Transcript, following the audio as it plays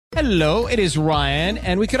Hello, it is Ryan,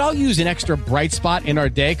 and we could all use an extra bright spot in our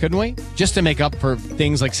day, couldn't we? Just to make up for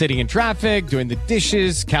things like sitting in traffic, doing the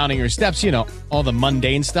dishes, counting your steps, you know, all the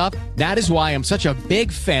mundane stuff. That is why I'm such a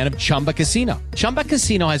big fan of Chumba Casino. Chumba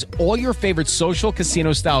Casino has all your favorite social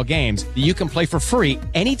casino-style games that you can play for free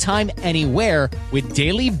anytime, anywhere with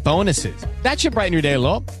daily bonuses. That should brighten your day a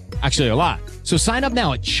little. Actually, a lot. So sign up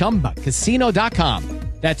now at ChumbaCasino.com.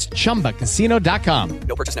 That's ChumbaCasino.com.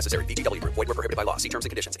 No purchase necessary. VGW Group. Void where prohibited by law. See terms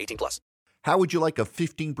and conditions. 18+. How would you like a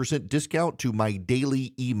 15% discount to my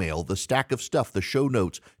daily email, the stack of stuff, the show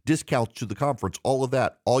notes, discounts to the conference, all of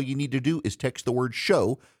that? All you need to do is text the word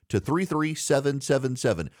show to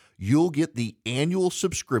 33777. You'll get the annual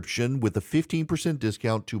subscription with a 15%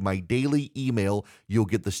 discount to my daily email. You'll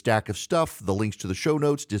get the stack of stuff, the links to the show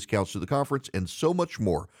notes, discounts to the conference, and so much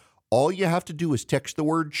more. All you have to do is text the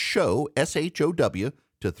word show, SHOW,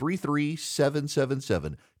 to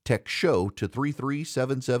 33777. Text show to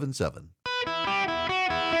 33777.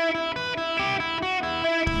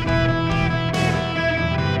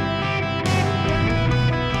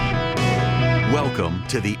 Welcome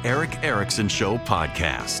to the Eric Erickson Show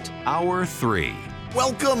podcast, Hour 3.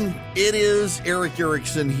 Welcome. It is Eric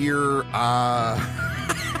Erickson here.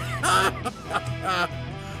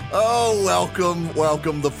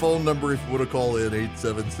 Welcome. The phone number, if you want to call in,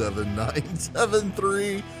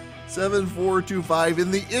 877-973-7425.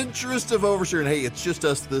 In the interest of oversharing, hey, it's just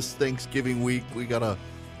us this Thanksgiving week.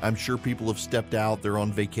 I'm sure people have stepped out. They're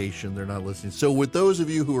on vacation. They're not listening. So with those of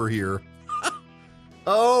you who are here,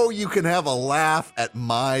 you can have a laugh at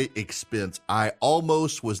my expense. I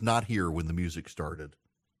almost was not here when the music started.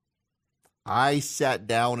 I sat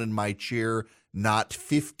down in my chair not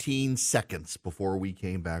 15 seconds before we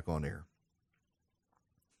came back on air.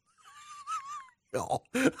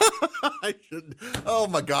 I should. Oh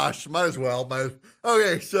my gosh, might as well.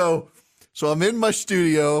 Okay, so I'm in my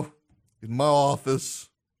studio, in my office,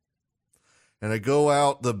 and I go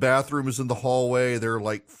out. The bathroom is in the hallway. There are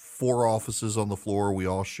like 4 offices on the floor. We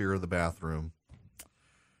all share the bathroom.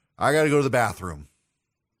 I got to go to the bathroom.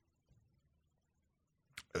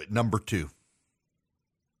 Number 2.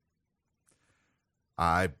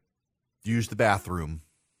 I use the bathroom.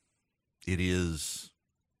 It is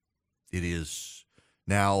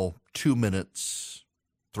now 2 minutes,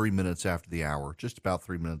 3 minutes after the hour, just about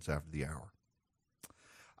 3 minutes after the hour.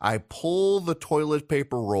 I pull the toilet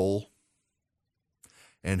paper roll,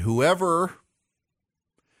 and whoever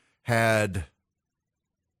had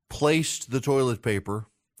placed the toilet paper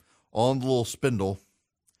on the little spindle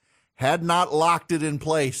had not locked it in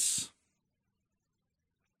place.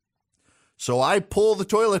 So I pull the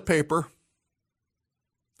toilet paper,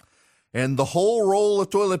 and the whole roll of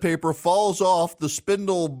toilet paper falls off, the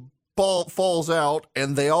spindle falls out,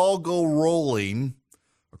 and they all go rolling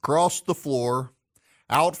across the floor,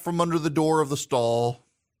 out from under the door of the stall.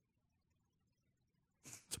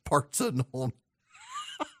 It's parts unknown.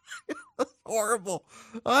 It's horrible.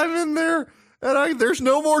 I'm in there, and there's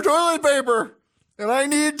no more toilet paper, and I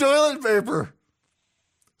need toilet paper.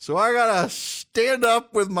 So I got to stand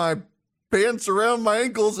up with my pants around my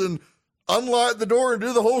ankles and unlock the door and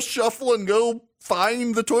do the whole shuffle and go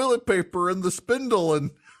find the toilet paper and the spindle.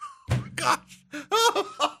 And gosh,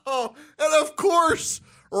 and of course,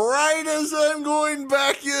 right as I'm going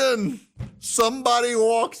back in, somebody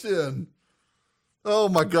walks in. Oh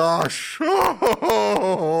my gosh.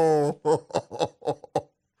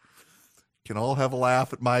 Can all have a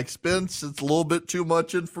laugh at my expense. It's a little bit too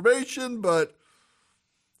much information, but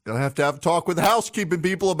gonna have to talk with the housekeeping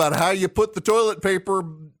people about how you put the toilet paper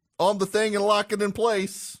on the thing and lock it in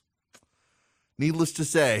place. Needless to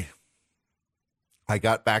say, I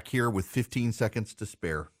got back here with 15 seconds to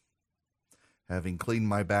spare, having cleaned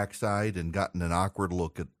my backside and gotten an awkward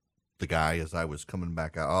look at the guy as I was coming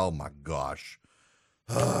back out. Oh my gosh.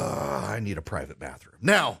 I need a private bathroom.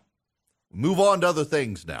 Now, move on to other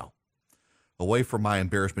things now. Away from my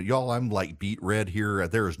embarrassment. Y'all, I'm like beet red here.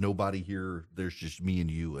 There is nobody here. There's just me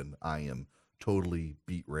and you, and I am totally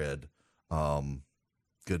beet red.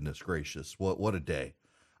 Goodness gracious. What a day.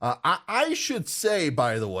 I should say,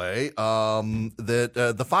 by the way, that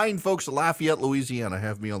the fine folks at Lafayette, Louisiana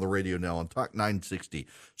have me on the radio now on Talk 960.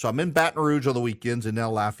 So I'm in Baton Rouge on the weekends and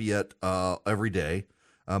now Lafayette every day.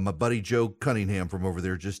 My buddy Joe Cunningham from over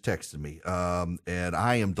there just texted me, and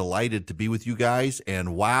I am delighted to be with you guys.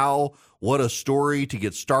 And wow, what a story to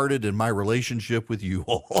get started in my relationship with you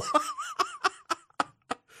all.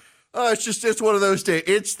 It's one of those days.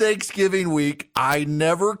 It's Thanksgiving week. I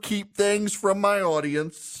never keep things from my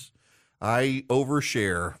audience. I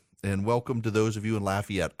overshare. And welcome to those of you in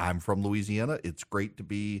Lafayette. I'm from Louisiana. It's great to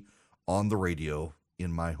be on the radio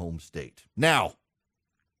in my home state. Now,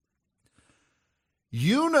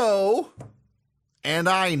 You know, and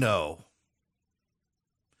I know,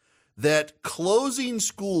 that closing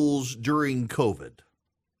schools during COVID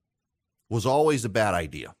was always a bad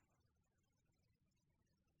idea.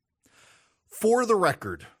 For the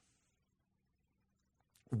record,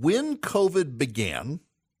 when COVID began,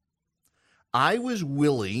 I was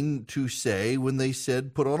willing to say, when they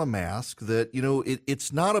said put on a mask, that,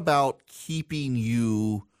 it's not about keeping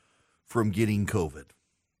you from getting COVID.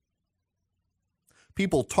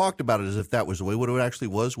 People talked about it as if that was the way. What it actually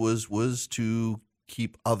was to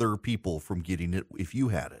keep other people from getting it if you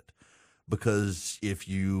had it. Because if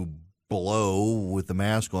you blow with the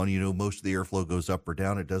mask on, most of the airflow goes up or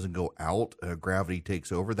down. It doesn't go out. Gravity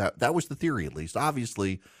takes over. That was the theory, at least.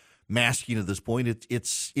 Obviously, masking at this point,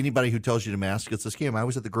 it's anybody who tells you to mask, it's a scam. I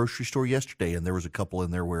was at the grocery store yesterday, and there was a couple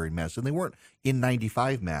in there wearing masks, and they weren't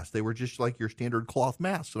N95 masks. They were just like your standard cloth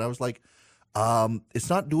masks. And I was like, it's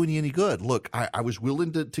not doing you any good. Look, I was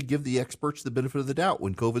willing to give the experts the benefit of the doubt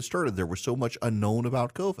when COVID started. There was so much unknown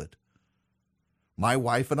about COVID. My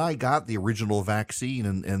wife and I got the original vaccine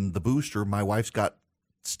and the booster. My wife's got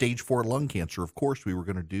stage 4 lung cancer. Of course, we were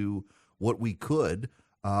going to do what we could.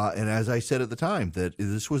 And as I said at the time, that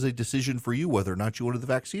this was a decision for you whether or not you wanted the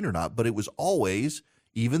vaccine or not. But it was always,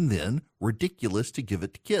 even then, ridiculous to give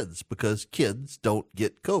it to kids because kids don't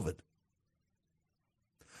get COVID.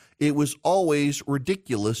 It was always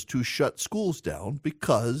ridiculous to shut schools down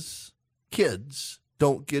because kids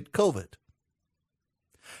don't get COVID.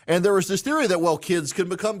 And there was this theory that, well, kids can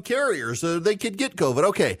become carriers, so they could get COVID.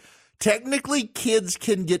 Okay, technically kids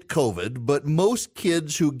can get COVID, but most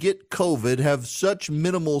kids who get COVID have such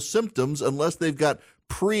minimal symptoms unless they've got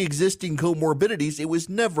pre-existing comorbidities, it was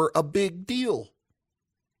never a big deal.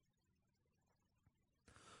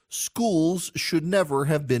 Schools should never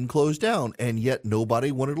have been closed down, and yet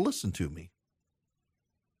nobody wanted to listen to me.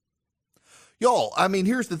 Y'all,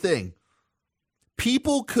 here's the thing.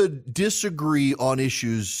 People could disagree on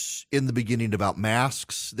issues in the beginning about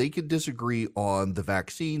masks. They could disagree on the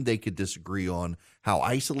vaccine. They could disagree on how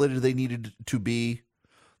isolated they needed to be.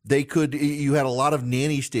 You had a lot of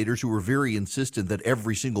nanny staters who were very insistent that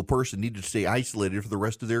every single person needed to stay isolated for the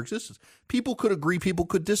rest of their existence. People could agree, people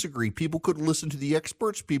could disagree, people could listen to the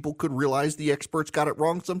experts, people could realize the experts got it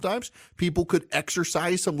wrong sometimes, people could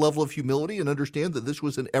exercise some level of humility and understand that this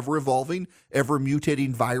was an ever-evolving, ever-mutating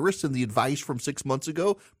virus, and the advice from 6 months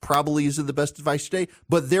ago probably isn't the best advice today.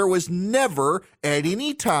 But there was never, at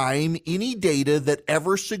any time, any data that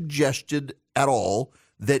ever suggested at all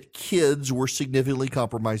that kids were significantly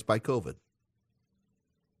compromised by COVID.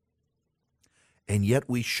 And yet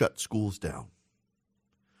we shut schools down.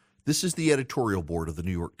 This is the editorial board of the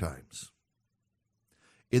New York Times.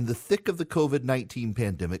 In the thick of the COVID-19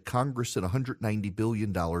 pandemic, Congress sent $190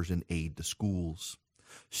 billion in aid to schools,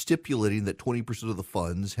 stipulating that 20% of the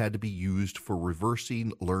funds had to be used for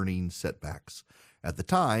reversing learning setbacks. At the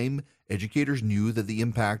time, educators knew that the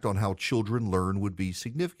impact on how children learn would be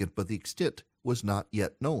significant, but the extent was not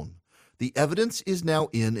yet known. The evidence is now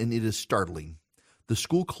in, and it is startling. The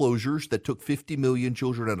school closures that took 50 million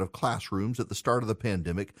children out of classrooms at the start of the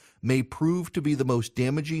pandemic may prove to be the most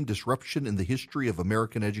damaging disruption in the history of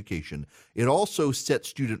American education. It also set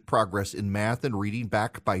student progress in math and reading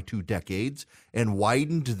back by 2 decades and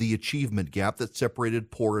widened the achievement gap that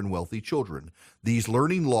separated poor and wealthy children. These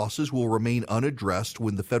learning losses will remain unaddressed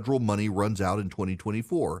when the federal money runs out in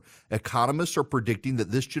 2024. Economists are predicting that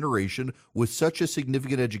this generation with such a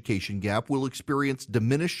significant education gap will experience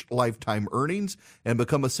diminished lifetime earnings and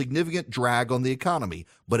become a significant drag on the economy.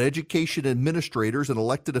 But education administrators and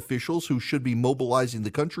elected officials who should be mobilizing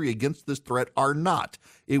the country against this threat are not.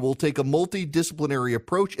 It will take a multidisciplinary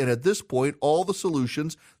approach, and at this point, all the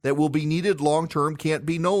solutions that will be needed long-term can't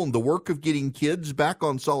be known. The work of getting kids back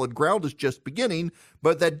on solid ground is just beginning,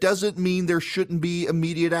 but that doesn't mean there shouldn't be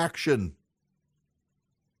immediate action.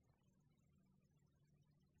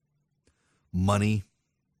 Money.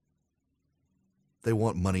 They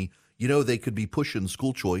want money. They could be pushing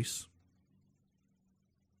school choice.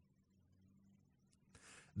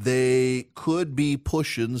 They could be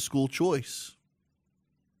pushing school choice,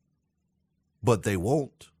 but they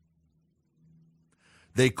won't.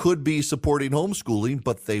 They could be supporting homeschooling,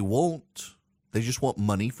 but they won't. They just want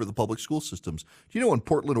money for the public school systems. Do you know in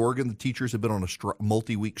Portland, Oregon, the teachers have been on a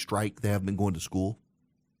multi-week strike? They haven't been going to school.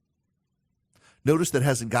 Notice that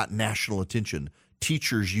hasn't got national attention.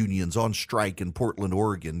 Teachers unions on strike in Portland,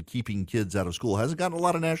 Oregon, keeping kids out of school. Hasn't gotten a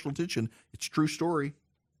lot of national attention. It's a true story.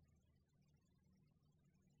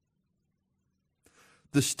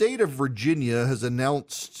 The state of Virginia has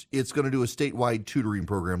announced it's going to do a statewide tutoring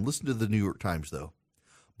program. Listen to the New York Times, though.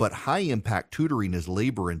 But high-impact tutoring is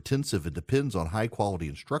labor-intensive and depends on high-quality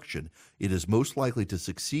instruction. It is most likely to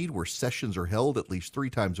succeed where sessions are held at least 3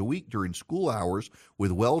 times a week during school hours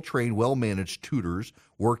with well-trained, well-managed tutors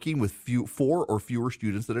working with 4 or fewer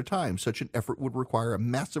students at a time. Such an effort would require a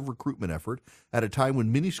massive recruitment effort at a time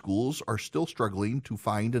when many schools are still struggling to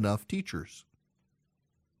find enough teachers.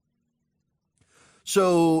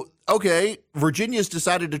 So, okay, Virginia's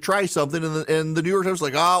decided to try something, and the New York Times is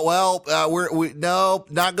like, no,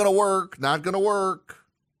 not going to work, not going to work.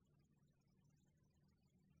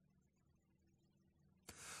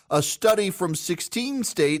 A study from 16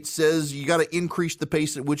 states says you got to increase the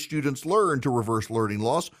pace at which students learn to reverse learning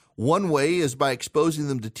loss. One way is by exposing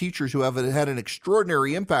them to teachers who have had an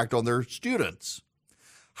extraordinary impact on their students.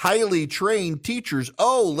 Highly trained teachers.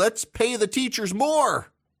 Oh, let's pay the teachers more.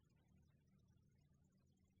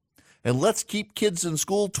 And let's keep kids in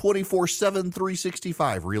school 24/7,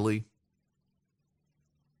 365, really?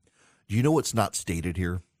 Do you know what's not stated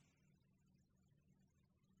here?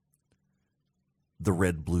 The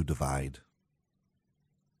red-blue divide.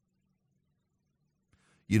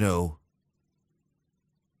 You know,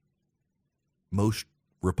 most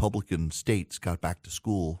Republican states got back to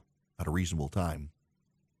school at a reasonable time.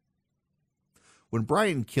 When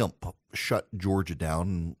Brian Kemp shut Georgia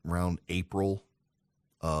down around April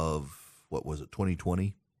of,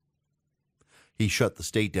 2020? He shut the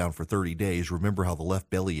state down for 30 days. Remember how the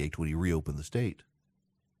left belly ached when he reopened the state.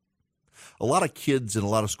 A lot of kids in a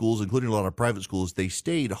lot of schools, including a lot of private schools, they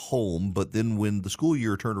stayed home, but then when the school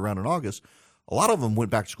year turned around in August, a lot of them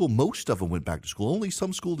went back to school. Most of them went back to school. Only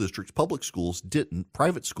some school districts, public schools, didn't.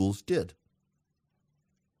 Private schools did.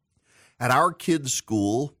 At our kids'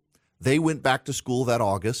 school, they went back to school that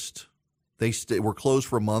August. They were closed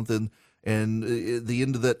for a month, and the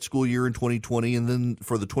end of that school year in 2020, and then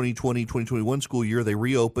for the 2020-2021 school year, they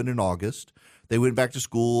reopened in August. They went back to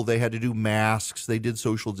school. They had to do masks. They did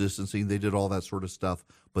social distancing. They did all that sort of stuff,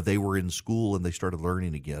 but they were in school and they started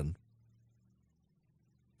learning again.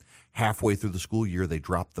 Halfway through the school year, they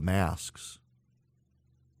dropped the masks.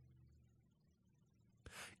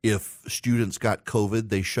 If students got COVID,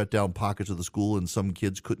 they shut down pockets of the school, and some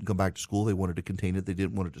kids couldn't come back to school. They wanted to contain it. They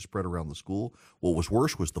didn't want it to spread around the school. What was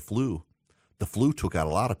worse was the flu. The flu took out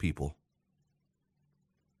a lot of people.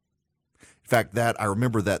 In fact, I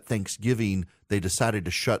remember that Thanksgiving, they decided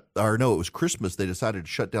to it was Christmas, they decided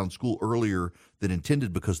to shut down school earlier than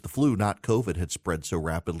intended because the flu, not COVID, had spread so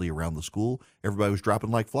rapidly around the school. Everybody was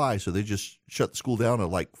dropping like flies, so they just shut the school down at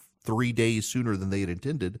like 3 days sooner than they had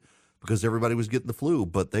intended, because everybody was getting the flu,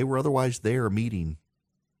 but they were otherwise there meeting.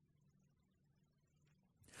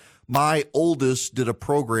 My oldest did a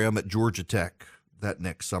program at Georgia Tech that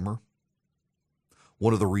next summer.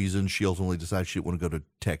 One of the reasons she ultimately decided she didn't want to go to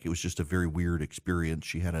Tech, it was just a very weird experience.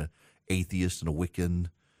 She had an atheist and a Wiccan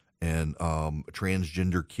and a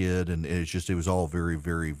transgender kid, and it was all very,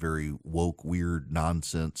 very, very woke, weird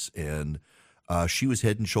nonsense, and she was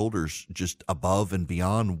head and shoulders just above and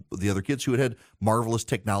beyond the other kids who had marvelous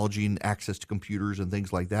technology and access to computers and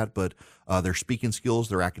things like that. But their speaking skills,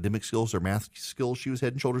 their academic skills, their math skills, she was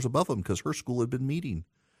head and shoulders above them because her school had been meeting.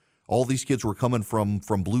 All these kids were coming from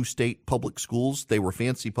blue state public schools. They were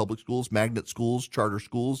fancy public schools, magnet schools, charter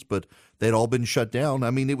schools, but they'd all been shut down.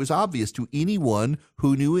 I mean, it was obvious to anyone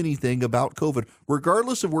who knew anything about COVID,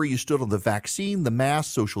 regardless of where you stood on the vaccine, the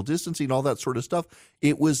mask, social distancing, all that sort of stuff.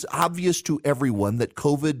 It was obvious to everyone that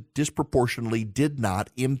COVID disproportionately did not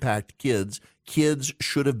impact kids. Kids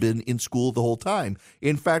should have been in school the whole time.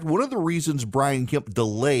 In fact, one of the reasons Brian Kemp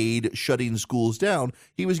delayed shutting schools down,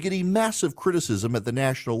 he was getting massive criticism at the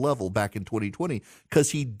national level back in 2020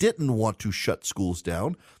 because he didn't want to shut schools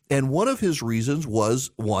down. And one of his reasons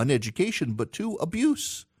was, 1, education, but 2,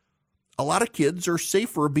 abuse. A lot of kids are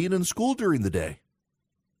safer being in school during the day.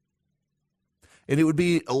 And it would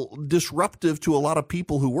be disruptive to a lot of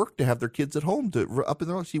people who work to have their kids at home up in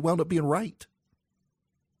their house. He wound up being right.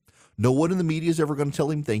 No one in the media is ever going to tell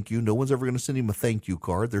him thank you. No one's ever going to send him a thank you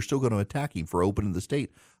card. They're still going to attack him for opening the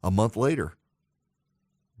state a month later.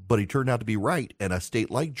 But he turned out to be right. And a state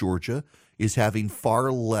like Georgia is having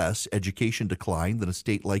far less education decline than a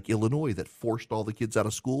state like Illinois that forced all the kids out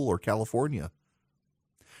of school, or California.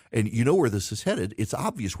 And you know where this is headed. It's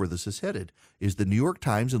obvious where this is headed, is the New York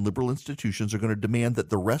Times and liberal institutions are going to demand that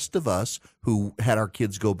the rest of us who had our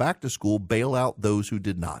kids go back to school bail out those who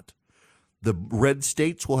did not. The red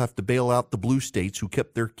states will have to bail out the blue states who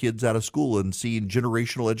kept their kids out of school and seeing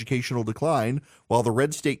generational educational decline, while the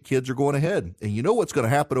red state kids are going ahead. And you know what's going to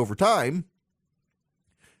happen over time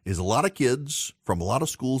is a lot of kids from a lot of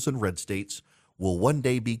schools in red states will one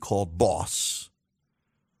day be called boss.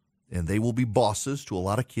 And they will be bosses to a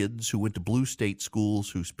lot of kids who went to blue state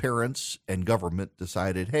schools whose parents and government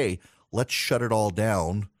decided, hey, let's shut it all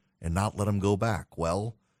down and not let them go back.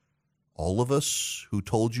 Well, all of us who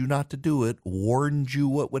told you not to do it warned you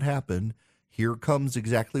what would happen. Here comes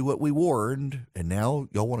exactly what we warned. And now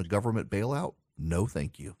y'all want a government bailout? No,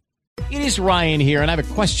 thank you. It is Ryan here, and I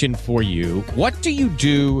have a question for you. What do you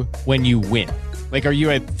do when you win? Like, are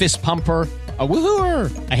you a fist pumper, a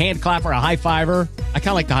woohooer, a hand clapper, a high fiver? I kind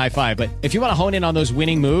of like the high five, but if you want to hone in on those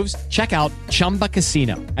winning moves, check out Chumba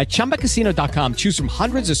Casino. At ChumbaCasino.com, choose from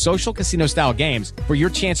hundreds of social casino-style games for your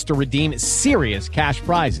chance to redeem serious cash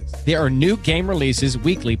prizes. There are new game releases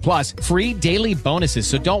weekly, plus free daily bonuses.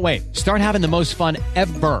 So don't wait. Start having the most fun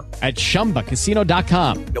ever at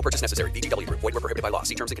ChumbaCasino.com. No purchase necessary. VGW Group. Void where prohibited by law.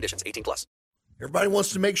 See terms and conditions. 18+. Everybody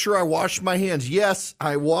wants to make sure I wash my hands. Yes,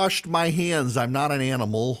 I washed my hands. I'm not an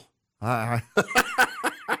animal.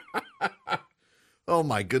 Oh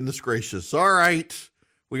my goodness gracious! All right,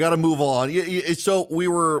 we got to move on. So we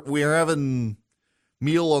were having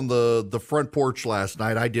meal on the front porch last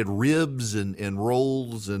night. I did ribs and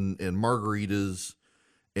rolls and margaritas,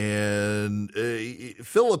 and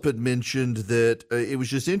Philip had mentioned that it was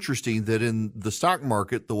just interesting that in the stock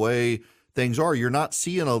market, the way things are, you're not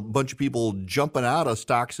seeing a bunch of people jumping out of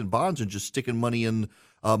stocks and bonds and just sticking money in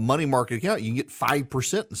a money market account. You can get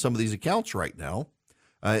 5% in some of these accounts right now.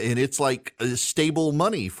 And it's like stable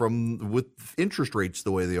money with interest rates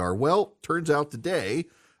the way they are. Well, turns out today,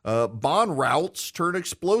 bond routes turn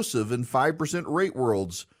explosive in 5% rate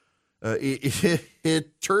worlds.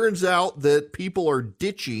 It turns out that people are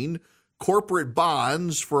ditching corporate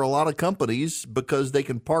bonds for a lot of companies because they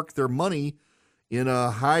can park their money in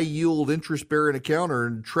a high-yield interest-bearing account or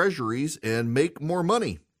in treasuries and make more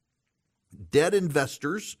money. Debt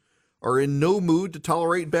investors are in no mood to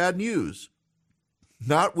tolerate bad news.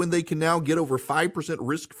 Not when they can now get over 5%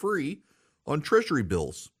 risk-free on treasury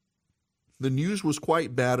bills. The news was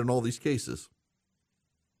quite bad in all these cases.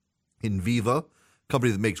 Inviva,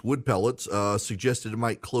 company that makes wood pellets, suggested it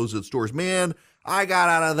might close its doors. Man, I got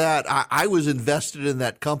out of that. I was invested in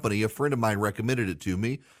that company. A friend of mine recommended it to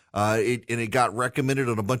me. It got recommended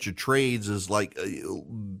on a bunch of trades as like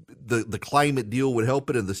the climate deal would help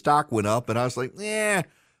it, and the stock went up. And I was like,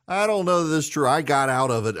 I don't know that this is true. I got out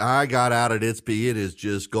of it. It has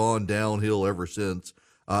just gone downhill ever since.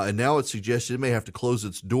 And now it's suggested it may have to close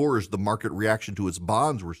its doors. The market reaction to its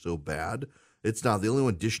bonds were so bad. It's not the only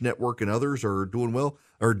one. Dish Network and others are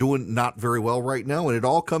doing not very well right now. And it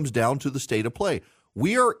all comes down to the state of play.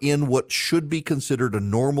 We are in what should be considered a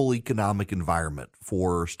normal economic environment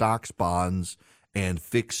for stocks, bonds, and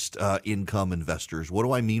fixed income investors. What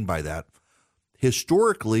do I mean by that?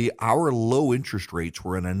 Historically, our low interest rates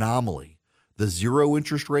were an anomaly. The zero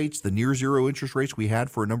interest rates, the near zero interest rates we had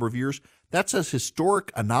for a number of years, that's a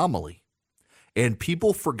historic anomaly. And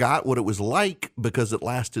people forgot what it was like because it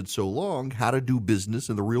lasted so long, how to do business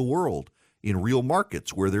in the real world, in real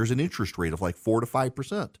markets where there's an interest rate of like 4 to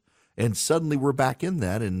 5%. And suddenly we're back in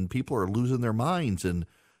that, and people are losing their minds. And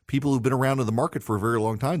people who've been around in the market for a very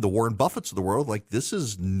long time, the Warren Buffetts of the world, like, this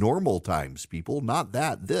is normal times, people, not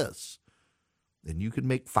this. And you can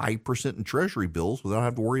make 5% in treasury bills without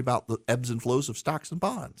having to worry about the ebbs and flows of stocks and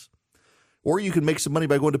bonds. Or you can make some money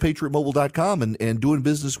by going to PatriotMobile.com and doing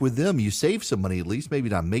business with them. You save some money at least, maybe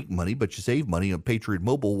not make money, but you save money on Patriot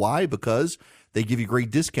Mobile. Why? Because they give you great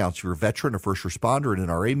discounts if you're a veteran, a first responder, an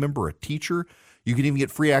NRA member, a teacher. You can even get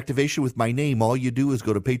free activation with my name. All you do is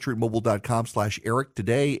go to PatriotMobile.com/Eric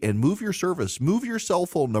today and move your service. Move your cell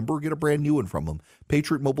phone number. Get a brand new one from them.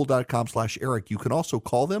 PatriotMobile.com/Eric. You can also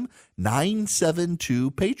call them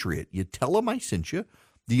 972-PATRIOT. You tell them I sent you.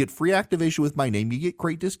 You get free activation with my name. You get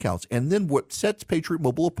great discounts. And then what sets Patriot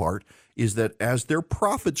Mobile apart is that as their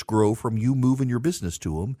profits grow from you moving your business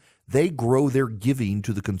to them, they grow their giving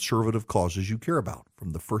to the conservative causes you care about,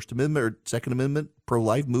 from the First Amendment or Second Amendment,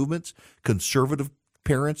 pro-life movements, conservative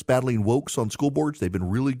parents battling wokes on school boards. They've been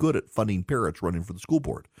really good at funding parents running for the school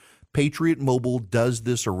board. Patriot Mobile does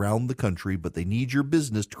this around the country, but they need your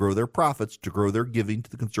business to grow their profits, to grow their giving to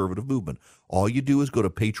the conservative movement. All you do is go to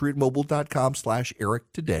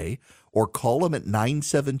PatriotMobile.com/Eric today, or call them at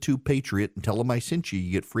 972-PATRIOT and tell them I sent you.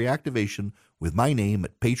 You get free activation with my name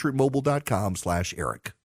at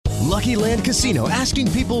PatriotMobile.com/Eric. Lucky Land Casino, asking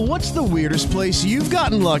people, what's the weirdest place you've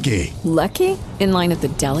gotten lucky? Lucky? In line at the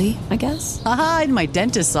deli, I guess? Aha, in my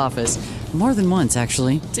dentist's office. More than once,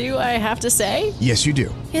 actually. Do I have to say? Yes, you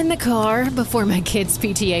do. In the car before my kids'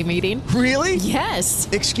 PTA meeting. Really? Yes.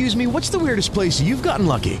 Excuse me, what's the weirdest place you've gotten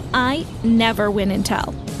lucky? I never win and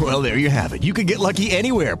tell. Well, there you have it. You can get lucky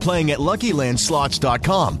anywhere, playing at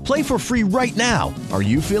LuckyLandSlots.com. Play for free right now. Are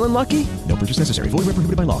you feeling lucky? No purchase necessary. Void where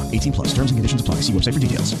prohibited by law. 18 plus. Terms and conditions apply. See website for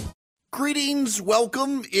details. Greetings,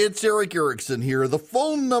 welcome. It's Eric Erickson here. The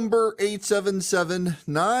phone number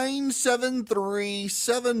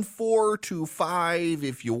 877-973-7425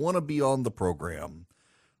 if you want to be on the program.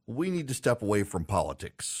 We need to step away from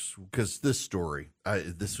politics because this story,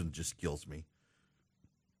 this one just kills me.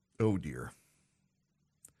 Oh dear.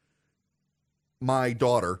 My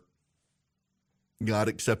daughter got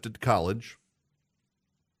accepted to college.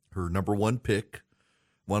 Her number one pick.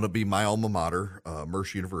 Want to be my alma mater,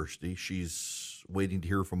 Mercer University. She's waiting to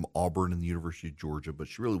hear from Auburn and the University of Georgia, but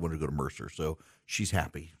she really wanted to go to Mercer, so she's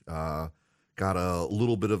happy. Got a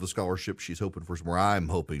little bit of a scholarship. She's hoping for some more. I'm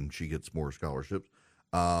hoping she gets more scholarships.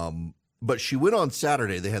 But she went on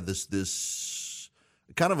Saturday. They had this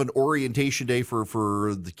kind of an orientation day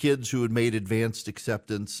for the kids who had made advanced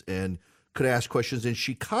acceptance and could ask questions. And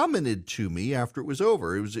she commented to me after it was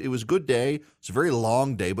over. It was a good day. It's a very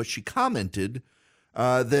long day, but she commented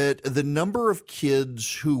that the number of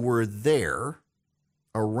kids who were there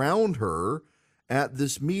around her at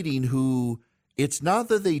this meeting who it's not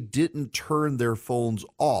that they didn't turn their phones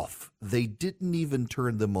off, they didn't even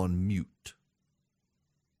turn them on mute.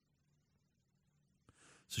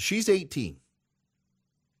 So she's 18,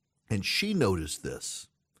 and she noticed this,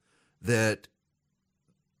 that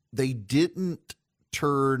they didn't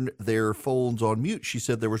turn their phones on mute. She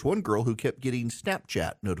said there was one girl who kept getting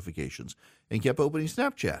Snapchat notifications and kept opening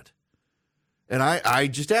Snapchat. And I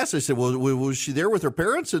just asked, I said, well, was she there with her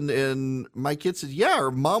parents? And my kid said, yeah,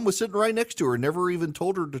 her mom was sitting right next to her, never even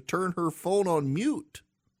told her to turn her phone on mute.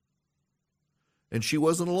 And she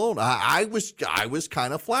wasn't alone. I was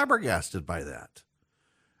kind of flabbergasted by that.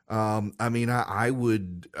 I mean, I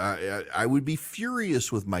would be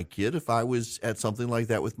furious with my kid if I was at something like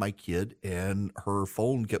that with my kid and her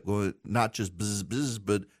phone kept going, not just buzz, buzz,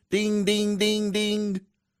 but ding, ding, ding, ding.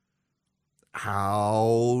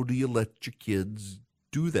 How do you let your kids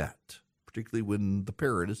do that, particularly when the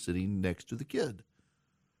parent is sitting next to the kid?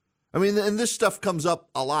 I mean, and this stuff comes up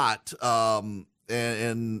a lot,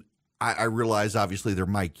 and I realize, obviously, they're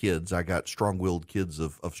my kids. I got strong-willed kids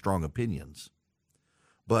of strong opinions.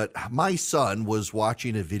 But my son was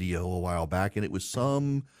watching a video a while back, and it was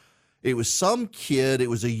some kid. It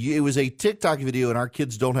was a TikTok video, and our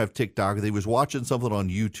kids don't have TikTok. They was watching something on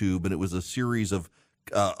YouTube, and it was a series of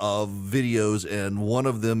videos, and one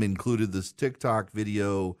of them included this TikTok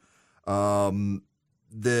video of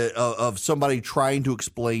somebody trying to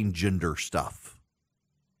explain gender stuff.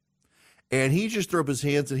 And he just threw up his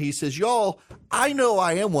hands and he says, y'all, I know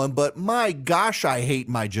I am one, but my gosh, I hate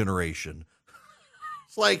my generation.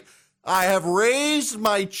 It's like, I have raised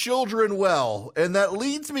my children well. And that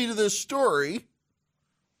leads me to this story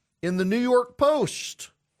in the New York Post.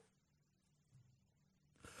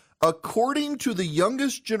 According to the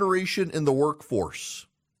youngest generation in the workforce,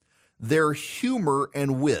 their humor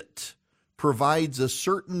and wit provides a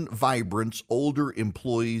certain vibrance older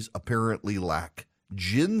employees apparently lack.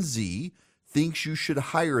 Gen Z thinks you should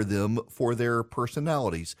hire them for their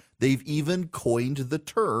personalities. They've even coined the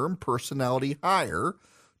term personality hire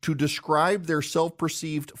to describe their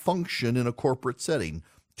self-perceived function in a corporate setting,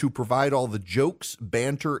 to provide all the jokes,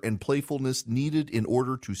 banter, and playfulness needed in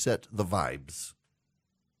order to set the vibes.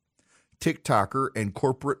 TikToker and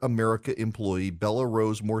corporate America employee Bella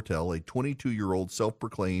Rose Mortel, a 22-year-old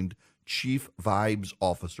self-proclaimed chief vibes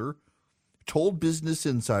officer, told Business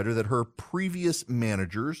Insider that her previous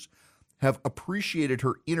managers have appreciated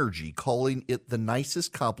her energy, calling it the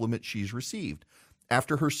nicest compliment she's received.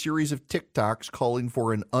 After her series of TikToks calling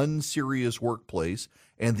for an unserious workplace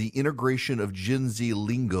and the integration of Gen Z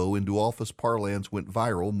lingo into office parlance went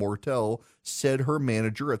viral, Mortel said her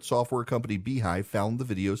manager at software company Beehive found the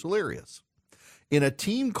videos hilarious. In a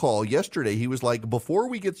team call yesterday, he was like, before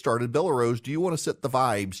we get started, Bella Rose, do you want to set the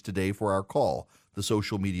vibes today for our call? The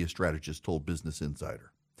social media strategist told Business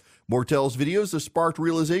Insider. Mortel's videos have sparked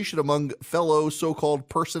realization among fellow so-called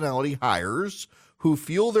personality hires who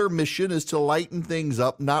feel their mission is to lighten things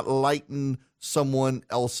up, not lighten someone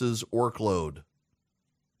else's workload.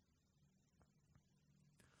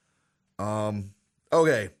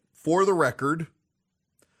 Okay, for the record,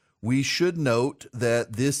 we should note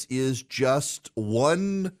that this is just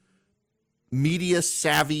one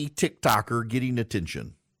media-savvy TikToker getting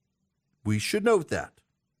attention. We should note that.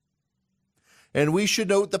 And we should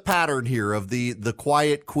note the pattern here of the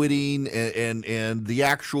quiet quitting and the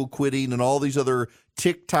actual quitting and all these other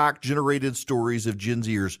TikTok-generated stories of Gen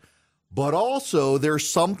Zers. But also, there's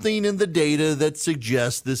something in the data that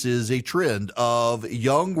suggests this is a trend of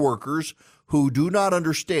young workers who do not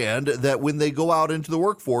understand that when they go out into the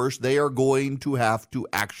workforce, they are going to have to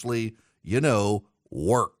actually,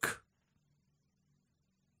 work.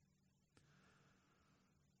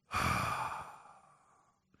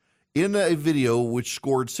 In a video which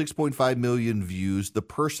scored 6.5 million views, the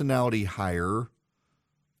personality hire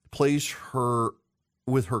plays her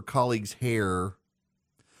with her colleague's hair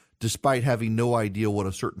despite having no idea what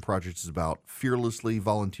a certain project is about, fearlessly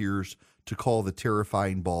volunteers to call the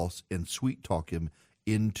terrifying boss and sweet talk him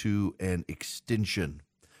into an extension.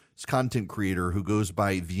 This content creator, who goes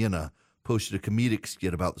by Vienna, posted a comedic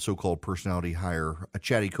skit about the so-called personality hire, a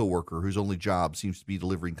chatty coworker whose only job seems to be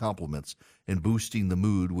delivering compliments and boosting the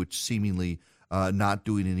mood, which seemingly not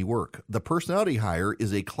doing any work. The personality hire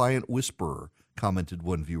is a client whisperer, commented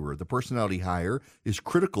one viewer. The personality hire is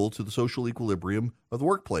critical to the social equilibrium of the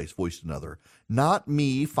workplace, voiced another. Not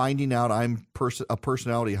me finding out I'm a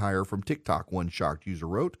personality hire from TikTok, one shocked user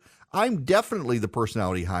wrote. I'm definitely the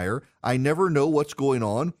personality hire. I never know what's going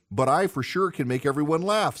on, but I for sure can make everyone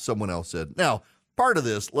laugh, someone else said. Now, part of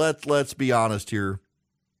this, let's be honest here.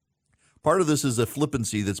 Part of this is a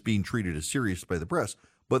flippancy that's being treated as serious by the press,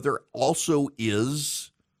 but there also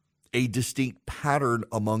is a distinct pattern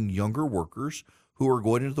among younger workers who are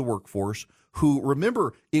going into the workforce who,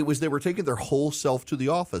 remember, they were taking their whole self to the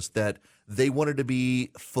office, that they wanted to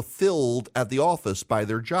be fulfilled at the office by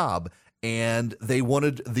their job. And they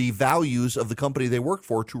wanted the values of the company they worked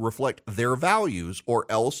for to reflect their values, or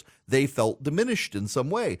else they felt diminished in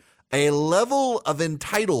some way. A level of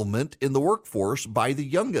entitlement in the workforce by the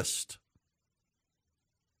youngest.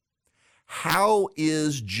 How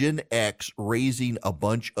is Gen X raising a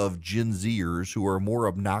bunch of Gen Zers who are more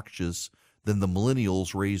obnoxious than the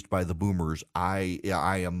millennials raised by the boomers?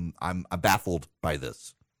 I'm baffled by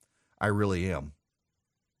this. I really am.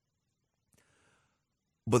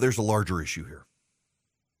 But there's a larger issue here.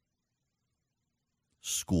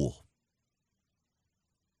 School.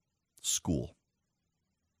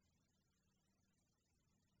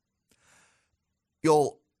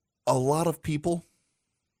 Y'all, a lot of people,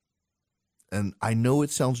 and I know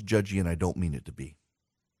it sounds judgy and I don't mean it to be,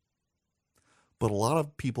 but a lot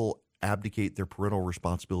of people abdicate their parental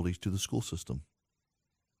responsibilities to the school system.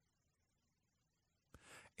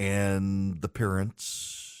 And the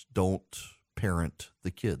parents don't parent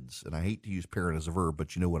the kids. And I hate to use parent as a verb,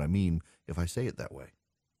 but you know what I mean if I say it that way.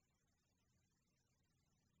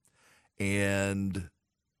 And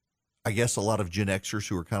I guess a lot of Gen Xers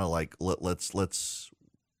who are kind of like, let's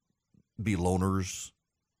be loners,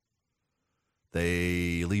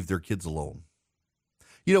 they leave their kids alone.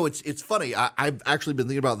 It's funny. I've actually been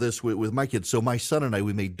thinking about this with my kids. So my son and I,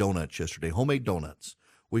 we made donuts yesterday, homemade donuts.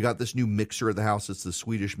 We got this new mixer at the house. It's the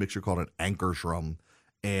Swedish mixer called an Ankersrum.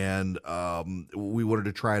 And we wanted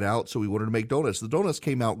to try it out, so we wanted to make donuts. The donuts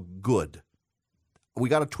came out good. We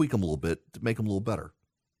got to tweak them a little bit to make them a little better.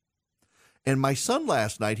 And my son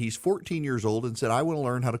last night, he's 14 years old, and said, I want to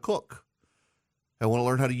learn how to cook. I want to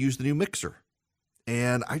learn how to use the new mixer.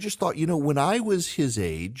 And I just thought, when I was his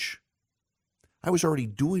age, I was already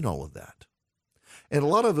doing all of that. And a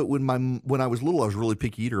lot of it, when I was little, I was a really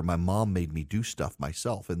picky eater. My mom made me do stuff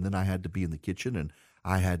myself, and then I had to be in the kitchen, and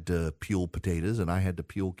I had to peel potatoes and I had to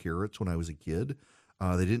peel carrots when I was a kid.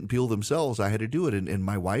 They didn't peel themselves. I had to do it. And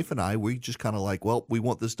my wife and I, we just kind of like, well, we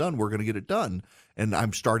want this done. We're going to get it done. And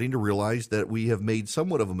I'm starting to realize that we have made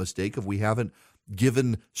somewhat of a mistake if we haven't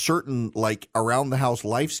given certain around the house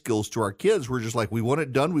life skills to our kids. We're just like, we want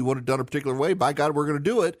it done. We want it done a particular way. By God, we're going to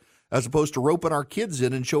do it. As opposed to roping our kids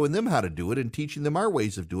in and showing them how to do it and teaching them our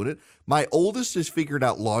ways of doing it. My oldest has figured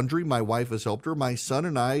out laundry. My wife has helped her. My son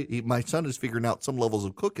is figuring out some levels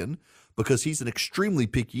of cooking because he's an extremely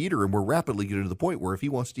picky eater, and we're rapidly getting to the point where if he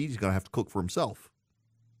wants to eat, he's going to have to cook for himself.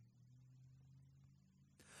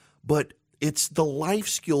 But it's the life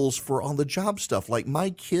skills for on the job stuff. Like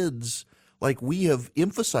my kids, we have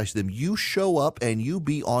emphasized them. You show up and you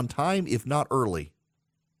be on time, if not early.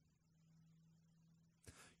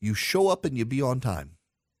 You show up and you be on time.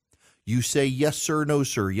 You say yes, sir, no,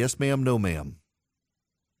 sir. Yes, ma'am, no, ma'am.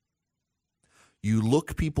 You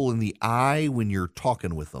look people in the eye when you're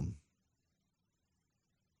talking with them.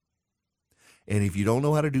 And if you don't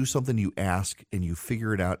know how to do something, you ask and you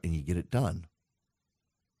figure it out and you get it done.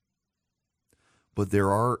 But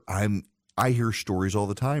I hear stories all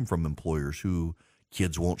the time from employers who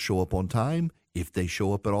kids won't show up on time, if they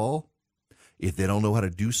show up at all. If they don't know how to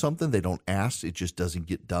do something, they don't ask. It just doesn't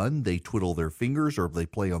get done. They twiddle their fingers or they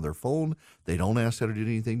play on their phone. They don't ask how to get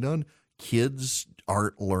anything done. Kids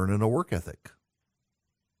aren't learning a work ethic.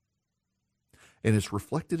 And it's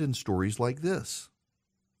reflected in stories like this,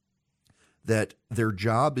 that their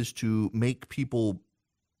job is to make people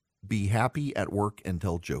be happy at work and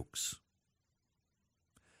tell jokes.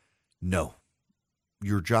 No.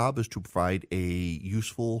 Your job is to provide a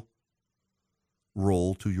useful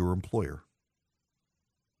role to your employer.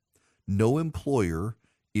 No employer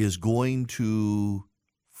is going to,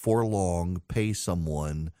 for long, pay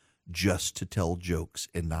someone just to tell jokes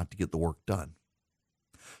and not to get the work done.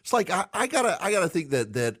 It's like I gotta think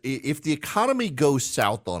that if the economy goes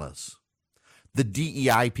south on us, the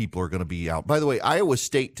DEI people are going to be out. By the way, Iowa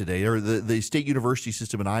State today, or the state university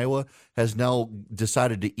system in Iowa, has now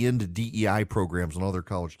decided to end DEI programs on all their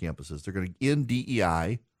college campuses. They're going to end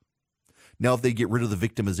DEI. Now, if they get rid of the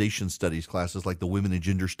victimization studies classes like the women and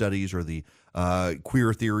gender studies or the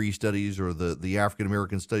queer theory studies or the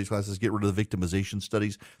African-American studies classes, get rid of the victimization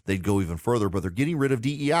studies, they'd go even further. But they're getting rid of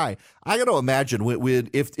DEI. I got to imagine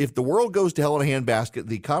if the world goes to hell in a handbasket,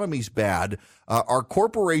 the economy's bad, are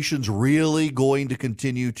corporations really going to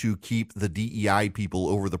continue to keep the DEI people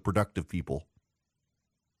over the productive people?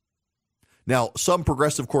 Now, some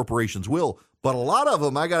progressive corporations will, but a lot of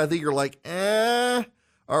them, I got to think, are like,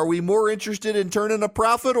 are we more interested in turning a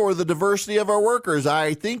profit or the diversity of our workers?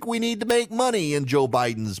 I think we need to make money in Joe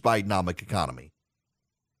Biden's Bidenomic economy.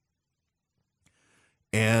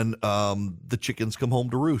 And the chickens come home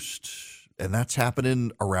to roost. And that's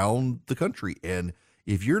happening around the country. And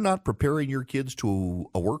if you're not preparing your kids to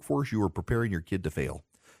a workforce, you are preparing your kid to fail.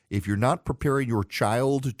 If you're not preparing your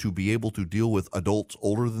child to be able to deal with adults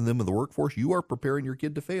older than them in the workforce, you are preparing your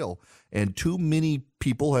kid to fail. And too many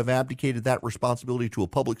people have abdicated that responsibility to a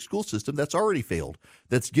public school system that's already failed,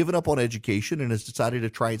 that's given up on education and has decided to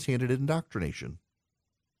try its hand at indoctrination.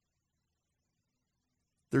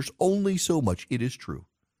 There's only so much, it is true.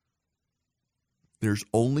 There's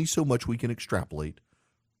only so much we can extrapolate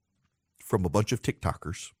from a bunch of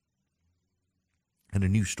TikTokers and a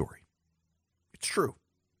news story. It's true.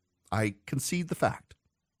 I concede the fact.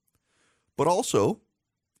 But also,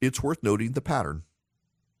 it's worth noting the pattern.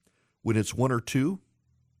 When it's one or two,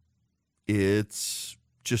 it's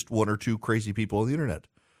just one or two crazy people on the internet.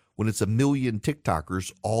 When it's a million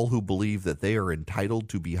TikTokers, all who believe that they are entitled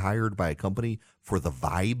to be hired by a company for the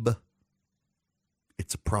vibe,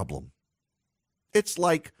 it's a problem. It's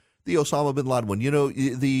like the Osama bin Laden one. You know,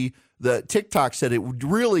 the TikTok said it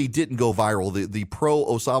really didn't go viral. The pro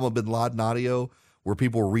Osama bin Laden audio, where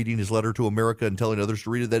people were reading his letter to America and telling others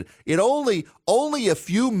to read it, that it only a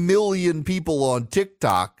few million people on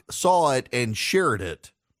TikTok saw it and shared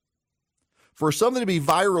it. For something to be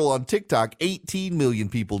viral on TikTok, 18 million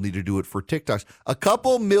people need to do it for TikToks. A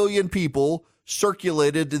couple million people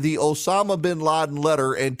circulated the Osama bin Laden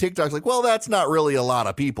letter, and TikTok's like, well, that's not really a lot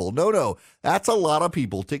of people. No, that's a lot of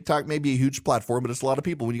people. TikTok may be a huge platform, but it's a lot of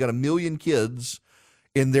people. When you got a million kids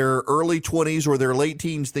in their early 20s or their late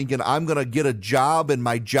teens thinking, I'm going to get a job and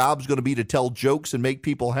my job's going to be to tell jokes and make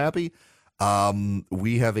people happy,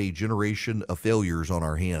 we have a generation of failures on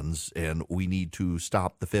our hands, and we need to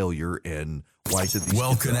stop the failure. And why is it these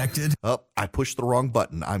well connected? Oh, I pushed the wrong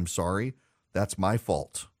button. I'm sorry. That's my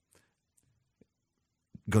fault.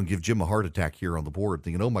 Going to give Jim a heart attack here on the board,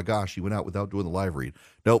 thinking, oh my gosh, he went out without doing the live read.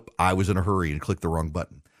 Nope, I was in a hurry and clicked the wrong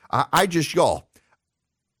button. Y'all,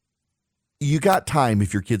 you got time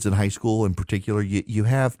if your kid's in high school in particular. You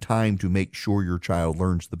have time to make sure your child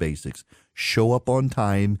learns the basics. Show up on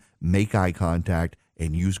time, make eye contact,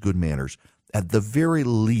 and use good manners. At the very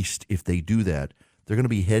least, if they do that, they're going to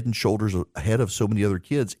be head and shoulders ahead of so many other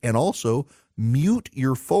kids. And also, mute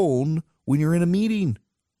your phone when you're in a meeting.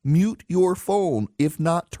 Mute your phone. If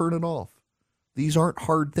not, turn it off. These aren't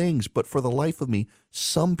hard things, but for the life of me,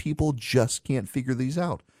 some people just can't figure these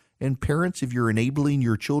out. And parents, if you're enabling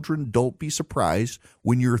your children, don't be surprised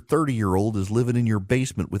when your 30-year-old is living in your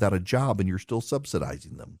basement without a job and you're still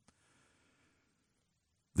subsidizing them.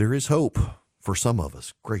 There is hope for some of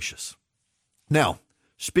us. Gracious. Now,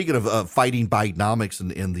 speaking of fighting Bidenomics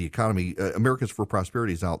and the economy, Americans for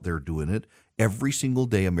Prosperity is out there doing it. Every single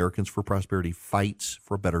day, Americans for Prosperity fights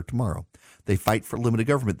for a better tomorrow. They fight for limited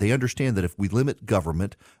government. They understand that if we limit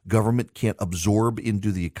government, government can't absorb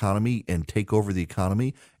into the economy and take over the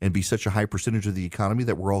economy and be such a high percentage of the economy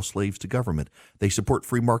that we're all slaves to government. They support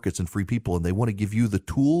free markets and free people, and they want to give you the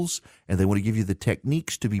tools and they want to give you the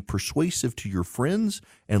techniques to be persuasive to your friends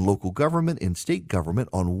and local government and state government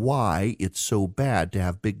on why it's so bad to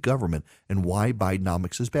have big government and why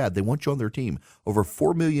Bidenomics is bad. They want you on their team. Over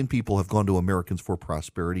 4 million people have gone to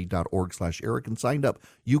americansforprosperity.org/Eric and signed up.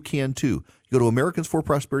 You can too. You go to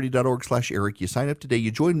americansforprosperity.org/Eric. You sign up today.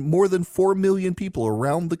 You join more than 4 million people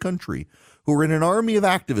around the country who are in an army of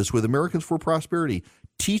activists with Americans for Prosperity,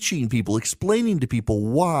 teaching people, explaining to people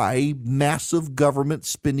why massive government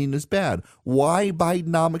spending is bad, why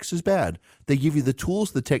Bidenomics is bad. They give you the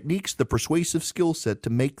tools, the techniques, the persuasive skill set to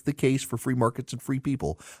make the case for free markets and free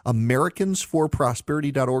people.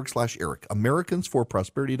 Americansforprosperity.org/Eric.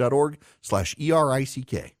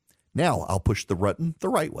 Americansforprosperity.org/ERICK. Now I'll push the button the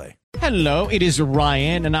right way. Hello, it is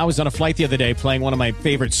Ryan, and I was on a flight the other day playing one of my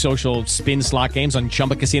favorite social spin slot games on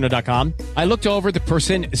ChumbaCasino.com. I looked over at the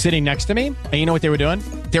person sitting next to me, and you know what they were doing?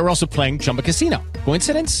 They were also playing Chumba Casino.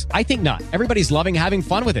 Coincidence? I think not. Everybody's loving having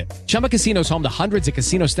fun with it. Chumba Casino is home to hundreds of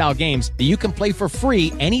casino-style games that you can play for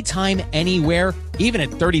free anytime, anywhere, even at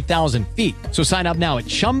 30,000 feet. So sign up now at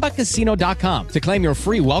ChumbaCasino.com to claim your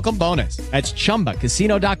free welcome bonus. That's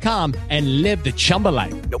ChumbaCasino.com and live the Chumba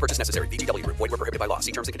life. No purchase necessary. VGW Group. Void where prohibited by law.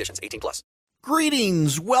 See terms and conditions. 18+.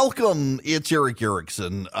 Greetings, welcome. It's Eric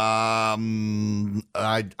Erickson. You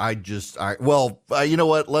know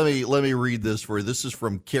what? Let me read this for you. This is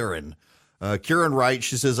from Karen. Karen writes.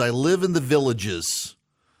 She says, "I live in the Villages."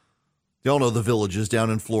 Y'all know the Villages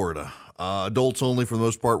down in Florida. Adults only, for the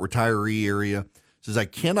most part, retiree area. Says, "I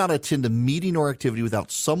cannot attend a meeting or activity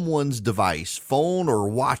without someone's device, phone or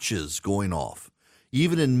watches going off.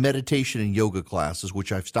 Even in meditation and yoga classes,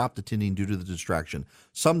 which I've stopped attending due to the distraction.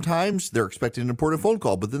 Sometimes they're expecting an important phone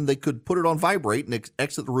call, but then they could put it on vibrate and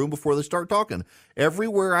exit the room before they start talking.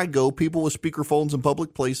 Everywhere I go, people with speakerphones in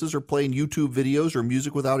public places are playing YouTube videos or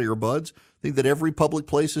music without earbuds. Think that every public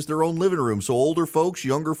place is their own living room. So older folks,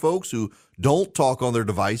 younger folks who don't talk on their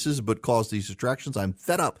devices but cause these distractions, I'm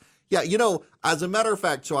fed up." Yeah, you know, as a matter of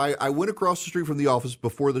fact, so I went across the street from the office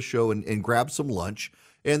before the show and grabbed some lunch.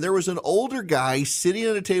 And there was an older guy sitting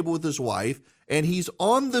at a table with his wife, and he's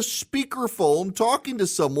on the speakerphone talking to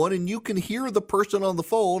someone, and you can hear the person on the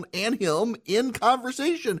phone and him in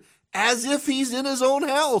conversation as if he's in his own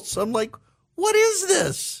house. I'm like, what is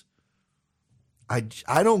this? I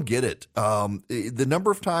don't get it. The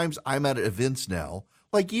number of times I'm at events now,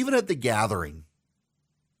 like even at the gathering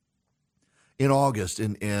in August,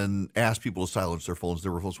 and asked people to silence their phones.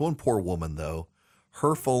 There was one poor woman, though.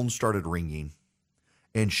 Her phone started ringing.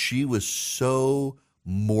 And she was so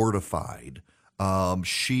mortified.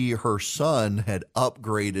 Her son had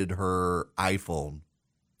upgraded her iPhone,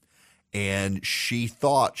 and she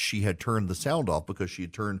thought she had turned the sound off because she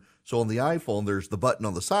had turned. So on the iPhone, there's the button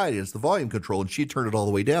on the side, and it's the volume control, and she turned it all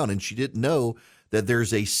the way down, and she didn't know that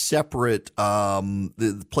there's a separate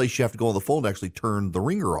the place you have to go on the phone to actually turn the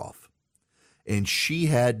ringer off. And she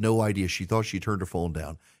had no idea. She thought she turned her phone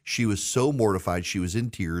down. She was so mortified. She was in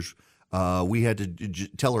tears. We had to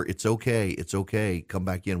tell her, it's okay, come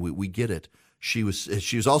back in. We get it. She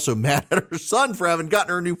was also mad at her son for having gotten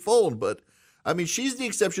her a new phone. But, I mean, she's the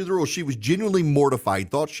exception to the rule. She was genuinely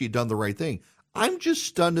mortified, thought she had done the right thing. I'm just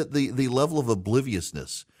stunned at the level of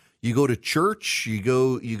obliviousness. You go to church, you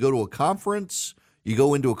go to a conference, you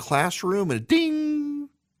go into a classroom, and ding,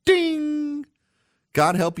 ding.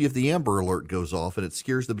 God help you if the Amber Alert goes off and it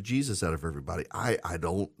scares the bejesus out of everybody. I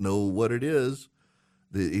don't know what it is.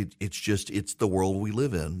 It's the world we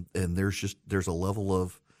live in, and there's a level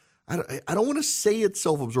of, I don't want to say it's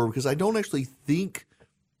self-absorbed, because I don't actually think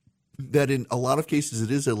that in a lot of cases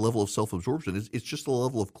it is a level of self-absorption. It's just a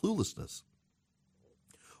level of cluelessness.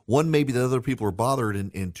 One, maybe that other people are bothered,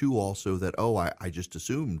 and two, also that, I just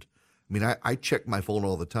assumed. I mean, I check my phone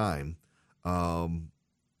all the time,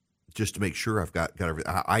 just to make sure I've got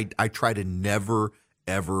everything. I try to never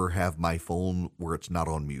ever have my phone where it's not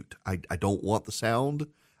on mute. I don't want the sound.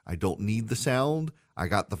 I don't need the sound. I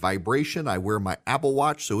got the vibration. I wear my Apple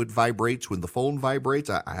Watch, so it vibrates when the phone vibrates.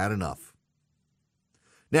 I had enough.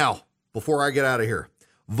 Now, before I get out of here,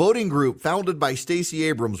 voting group founded by Stacey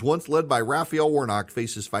Abrams, once led by Raphael Warnock,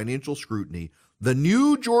 faces financial scrutiny. The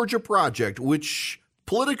New Georgia Project, which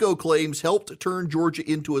Politico claims helped turn Georgia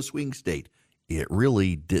into a swing state. It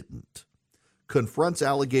really didn't. Confronts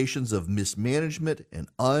allegations of mismanagement and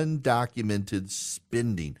undocumented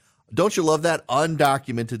spending. Don't you love that?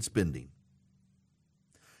 Undocumented spending.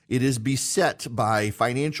 It is beset by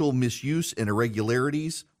financial misuse and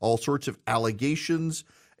irregularities, all sorts of allegations,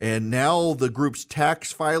 and now the group's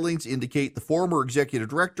tax filings indicate the former executive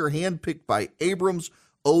director, handpicked by Abrams,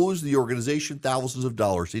 owes the organization thousands of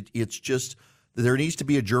dollars. It's just, there needs to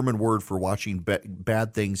be a German word for watching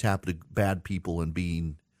bad things happen to bad people and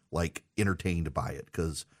being like entertained by it,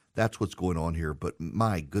 because that's what's going on here. But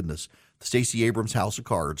my goodness, the Stacey Abrams house of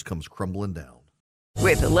cards comes crumbling down.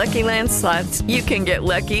 With the Lucky Land Slots, you can get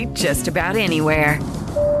lucky just about anywhere.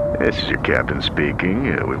 This is your captain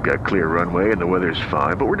speaking. We've got clear runway and the weather's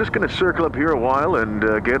fine, but we're just going to circle up here a while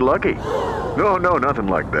and get lucky. No, nothing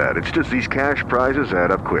like that. It's just these cash prizes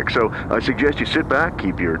add up quick. So I suggest you sit back,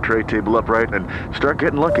 keep your tray table upright, and start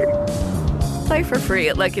getting lucky. Play for free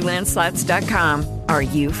at LuckyLandSlots.com. Are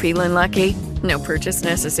you feeling lucky? No purchase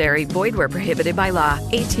necessary. Void where prohibited by law.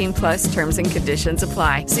 18+ terms and conditions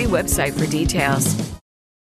apply. See website for details.